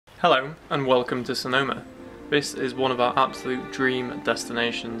Hello and welcome to Sonoma. This is one of our absolute dream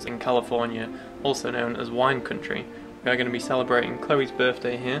destinations in California, also known as wine country. We are going to be celebrating Chloe's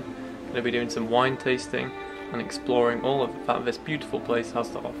birthday here, going to be doing some wine tasting and exploring all of that this beautiful place has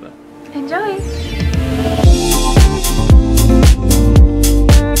to offer. Enjoy!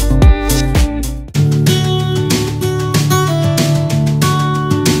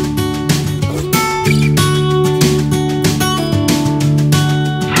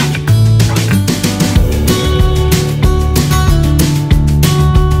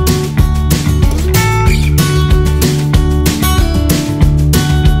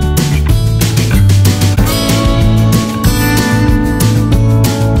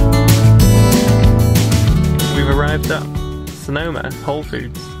 At Sonoma Whole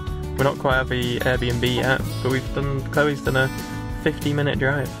Foods. We're not quite at the Airbnb yet, but Chloe's done a 50-minute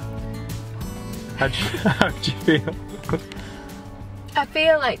drive. How do you feel? I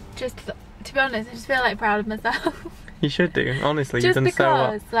feel like, to be honest, I just feel like proud of myself. You should do, honestly, you've done because, so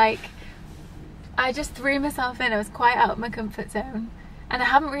well. like, I just threw myself in. I was quite out of my comfort zone, and I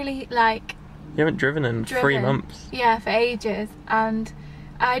haven't really, like... You haven't driven in 3 months. Yeah, for ages, and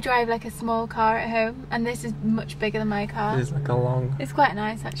I drive like a small car at home, and this is much bigger than my car. It's like a long... It's quite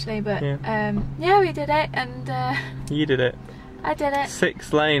nice actually, but yeah, we did it, and you did it. I did it.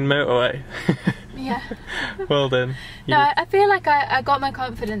 6-lane motorway. Yeah. Well done. I feel like I got my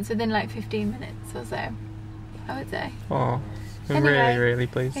confidence within like 15 minutes or so, I would say. Oh, I'm really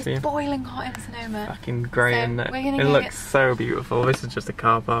pleased for you. It's boiling hot in Sonoma. Fucking grey, so isn't it? It looks so beautiful. This is just a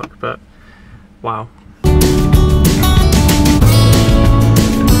car park, but wow.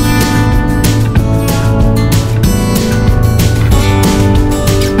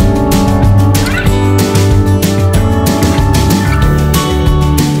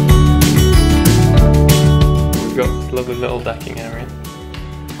 Lovely little decking area.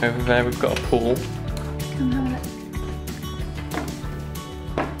 Over there we've got a pool.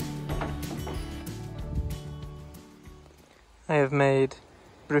 I have made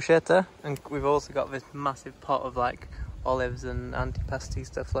bruschetta, and we've also got this massive pot of like olives and antipasti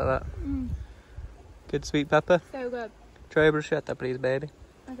stuff like that. Good sweet pepper. So good. Try a bruschetta please, baby.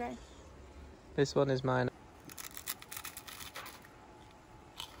 Okay. This one is mine.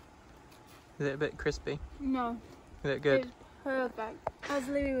 Is it a bit crispy? No. Is it good? It's perfect. As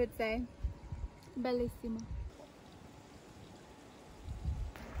Louis would say, bellissimo.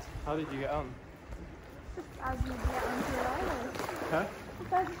 How did you get on? Just as you get onto a line. Huh?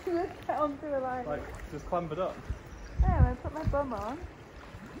 Just as you would get onto a line. Like, just clambered up? Yeah, I put my bum on.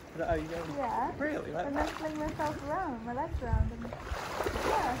 Is that how you go? Yeah. Really? Like and then fling myself around, my legs around, and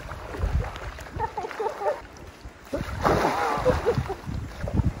yeah.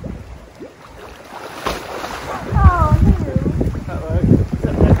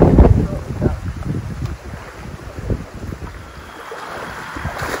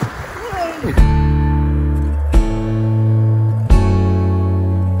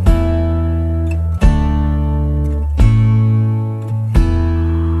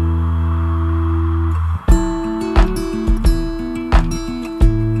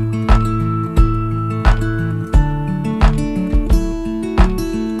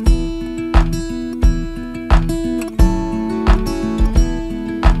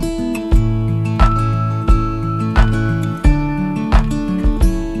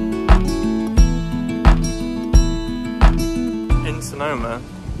 Sonoma,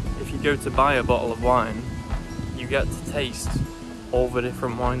 if you go to buy a bottle of wine, you get to taste all the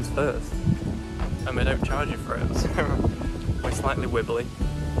different wines first, and they don't charge you for it. So we're slightly wibbly,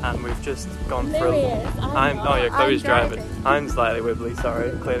 and we've just gone through. Oh yeah, Chloe's driving. I'm slightly wibbly.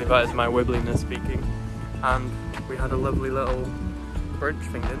 Sorry, clearly that is my wibbliness speaking. And we had a lovely little brunch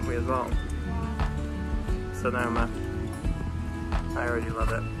thing, didn't we, as well? Sonoma. I already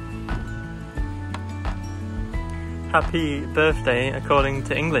love it. Happy birthday according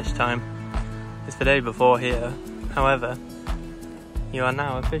to English time. It's the day before here. However, you are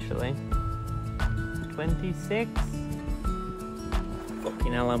now officially 26.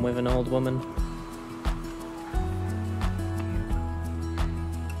 Fucking hell, I'm with an old woman.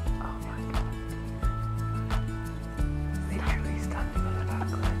 Oh my god. Literally standing on her back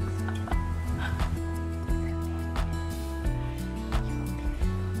legs.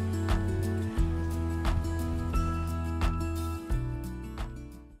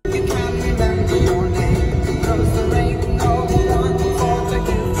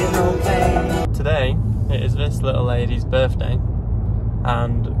 Today it is this little lady's birthday,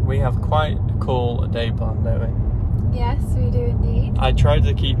 and we have quite a cool day planned, don't we? Yes, we do indeed. I tried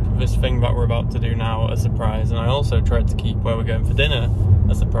to keep this thing that we're about to do now a surprise, and I also tried to keep where we're going for dinner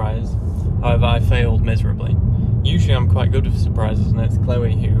a surprise. However, I failed miserably. Usually I'm quite good with surprises, and it's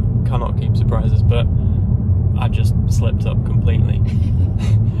Chloe who cannot keep surprises, but I just slipped up completely.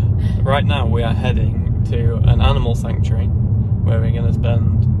 Right now we are heading to an animal sanctuary where we're going to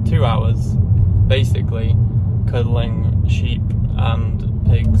spend 2 hours basically cuddling sheep and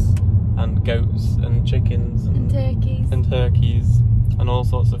pigs and goats and chickens and turkeys and all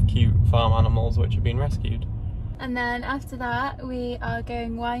sorts of cute farm animals which have been rescued. And then after that we are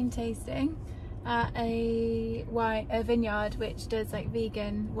going wine tasting at a vineyard which does like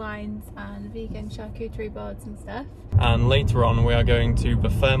vegan wines and vegan charcuterie boards and stuff. And later on we are going to the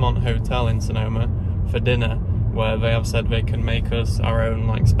Fairmont Hotel in Sonoma for dinner, where they have said they can make us our own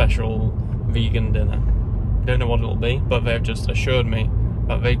like special vegan dinner. Don't know what it'll be, but they've just assured me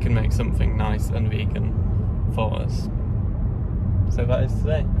that they can make something nice and vegan for us. So that is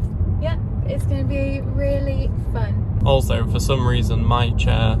today. Yeah, it's going to be really fun. Also, for some reason my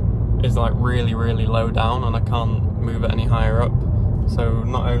chair is like really low down and I can't move it any higher up. So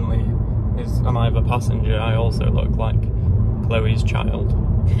not only am I the passenger, I also look like Chloe's child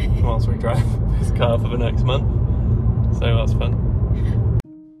whilst we drive this car for the next month. So that's fun.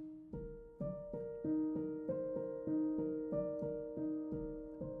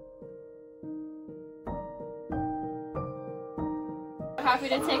 Happy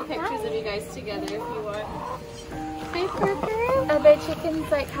to take pictures of you guys together if you want. Are the chickens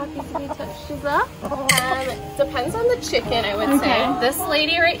like happy to be touched as well? Depends on the chicken, I would say. This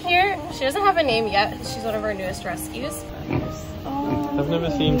lady right here, she doesn't have a name yet. She's one of our newest rescues. I've never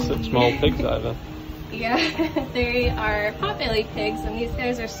seen such small pigs either. Yeah, they are potbelly pigs, and these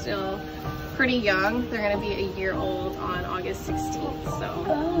guys are still pretty young. They're going to be a year old on August 16th, so...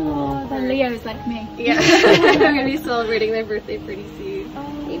 Oh, the Leo's like me. Yeah, they're going to be celebrating their birthday pretty soon.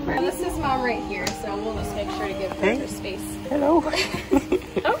 And this is Mom right here, so we'll just make sure to give her her space. Hello. Oh.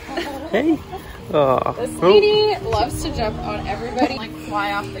 Hey. Oh. This lady loves to jump on everybody, like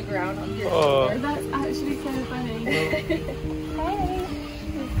fly off the ground on your shoulder. That's actually so funny. Hi.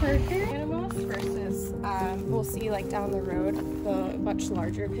 Animals versus, we'll see like down the road, the much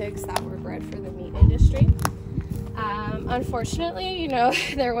larger pigs that were bred for the meat industry. Unfortunately, you know,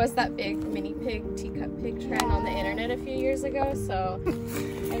 there was that big mini pig, teacup pig trend on the internet a few years ago, so,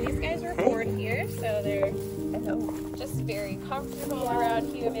 and these guys were born here, so they're just very comfortable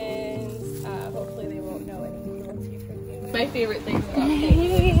around humans. Hopefully they won't know any cruelty from humans. My favorite thing about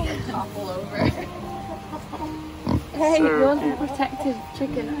pigs topple over. Hey, you're the protective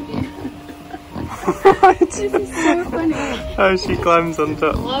chicken, aren't you? This is so funny. Oh, she climbs on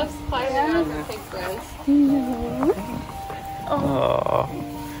top. Loves climbing around her pig friends. No. Oh.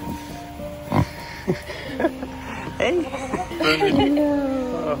 Hey.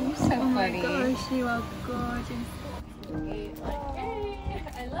 Hello. So funny. Oh gosh, you are gorgeous. Like, hey,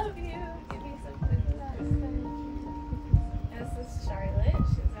 I love you. Give me something. This is Charlotte.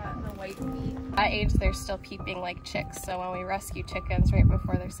 She's got the white meat. At age, they're still peeping like chicks. So when we rescue chickens right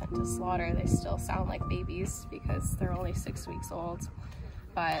before they're sent to slaughter, they still sound like babies because they're only 6 weeks old.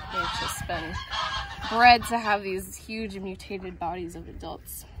 But they've just been bred to have these huge mutated bodies of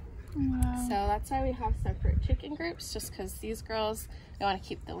adults. Wow. So that's why we have separate chicken groups, just because these girls, they want to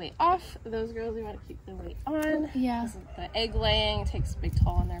keep the weight off. Those girls, they want to keep the weight on. Yeah. The egg laying takes a big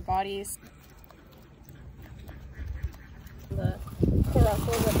toll on their bodies. The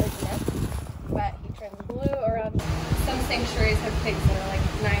ruffles of his neck, but he turns blue around. Some sanctuaries have pigs that are like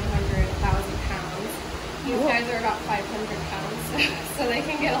 900, 1,000 pounds. These guys are about 500 pounds, so they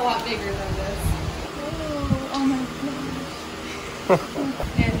can get a lot bigger than this. Oh my gosh.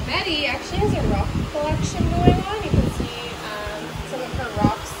 And Betty actually has a rock collection going on. You can see some of her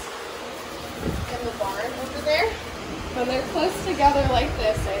rocks in the barn over there. When they're close together like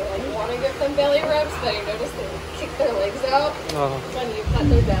this, I like want to give them belly rubs, but I notice they kick their legs out when you pet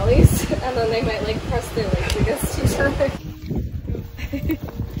their bellies, and then they might like press their legs against each other.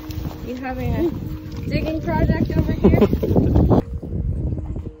 You having a digging project over here?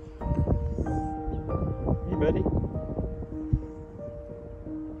 You ready?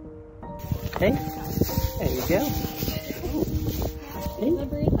 Hey, there you go.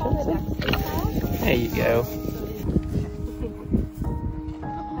 There you go.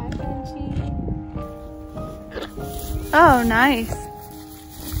 Oh, nice.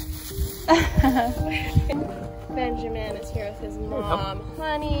 Benjamin is here with his mom,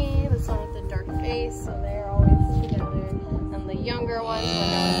 Honey, this one with the dark face, so they're always together. And the younger ones were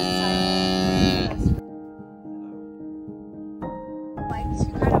inside. Like to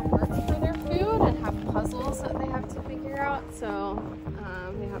kind of work for their food and have puzzles that they have to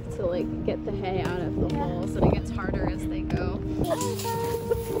like get the hay out of the holes, and it gets harder as they go.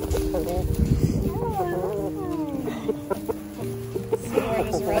 Seymour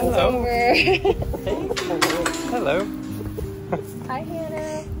just runs over. Hello. Hi,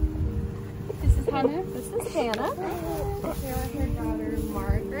 Hannah. This is Hannah. This is Hannah. Here with her daughter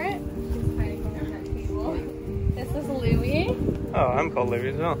Margaret. She's hiding behind that table. This is Louie. Oh, I'm called Louie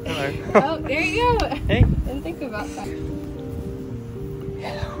as well. Hello. Oh, there you go. Hey. Didn't think about that.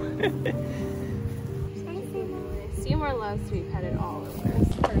 Seymour loves to be petted all over.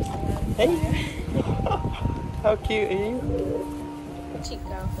 Hey. How cute are you?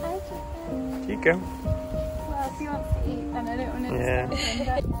 Chico. Hi, Chico. Chico. Well, if he wants to eat, then I don't want to Yeah. disturb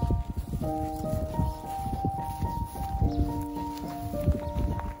him.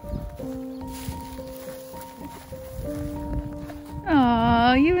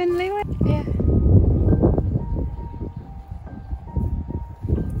 Oh, you and Louie? Yeah.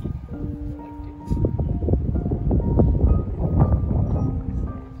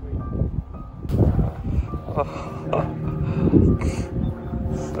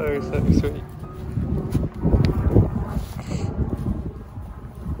 So sweet.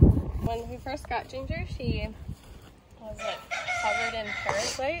 When we first got Ginger, she was like covered in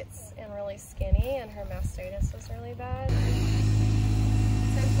parasites and really skinny, and her mastitis was really bad. It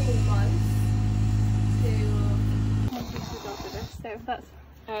took me months to. So that's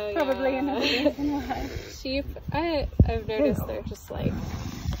Oh, probably yeah. another reason why. Sheep. I've noticed they're just like.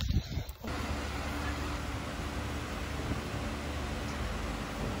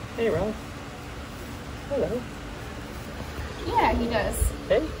 Hey, Ralph. Hello. Yeah, he does.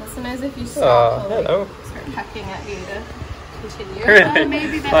 Hey. Sometimes if you stop, he'll hello. like, start pecking at you to continue. Really?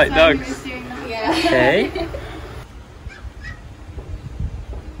 Maybe that's Like why he dogs. was doing that. Yeah. Hey.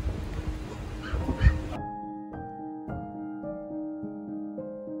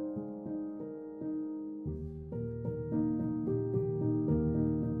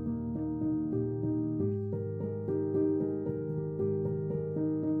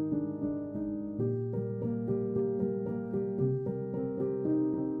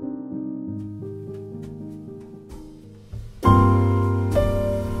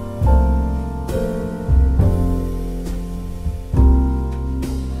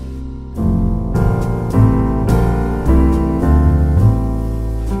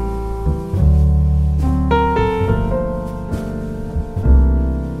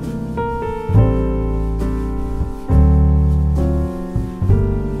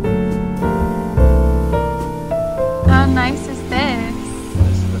 How nice is this?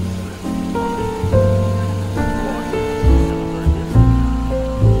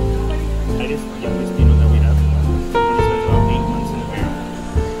 That is the youngest beetle that we have. It's about 8 months in the barrel.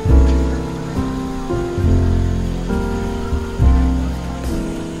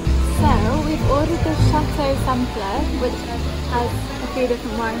 So we've ordered the Chateau Sampler, which has a few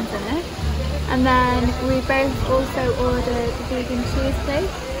different wines in it. And then we both also ordered vegan cheesesteak.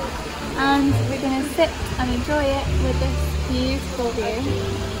 And we're going to sit and enjoy it with this beautiful view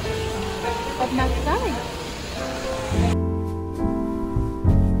of Napa Valley.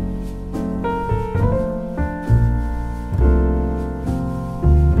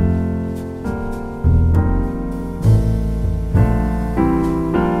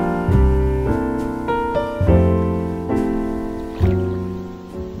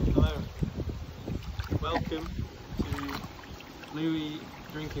 Hello. Welcome to Louie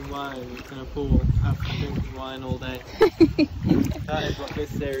drinking wine in a pool after drinking wine all day. That is what this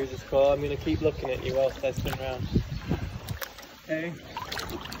series is called. I'm going to keep looking at you whilst I spin around. Hey,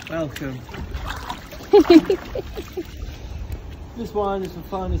 welcome. This wine is the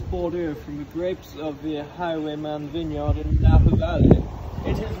finest Bordeaux from the grapes of the Highwayman Vineyard in Napa Valley.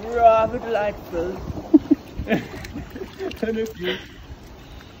 It is rather delightful. And if you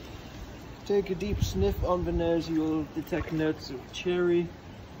take a deep sniff on the nose, you will detect notes of cherry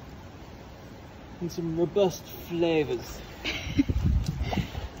and some robust flavours.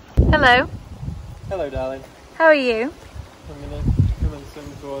 Hello, Hello, darling. how are you? I'm gonna come and swim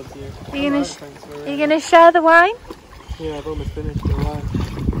towards you. Are you gonna share the wine? Yeah, I've almost finished the wine.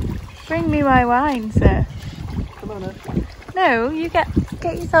 Bring me my wine, sir. Come on, then. No, you get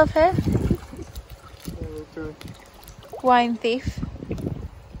yourself here. Yeah, we'll try. Wine thief.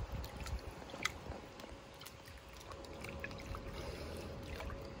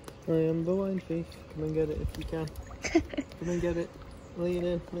 I am the wine thief. Come and get it if you can. Come and get it. Lean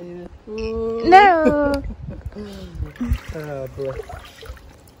in, lean in. Ooh. No! Oh, boy.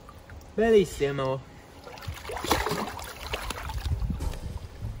 Bellissimo.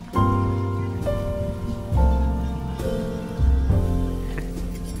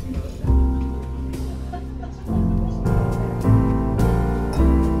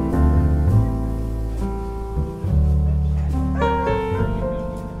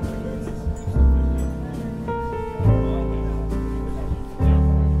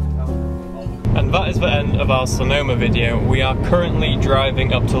 that is the end of our Sonoma video. We are currently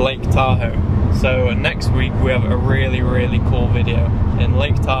driving up to Lake Tahoe. So next week we have a really, really cool video in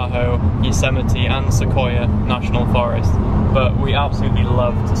Lake Tahoe, Yosemite and Sequoia National Forest. But we absolutely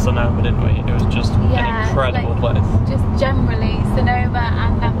loved Sonoma, didn't we? It was just an incredible place. Just generally, Sonoma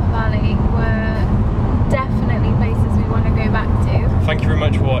and Napa Valley were definitely places we want to go back to. Thank you very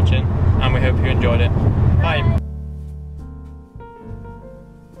much for watching, and we hope you enjoyed it. Bye.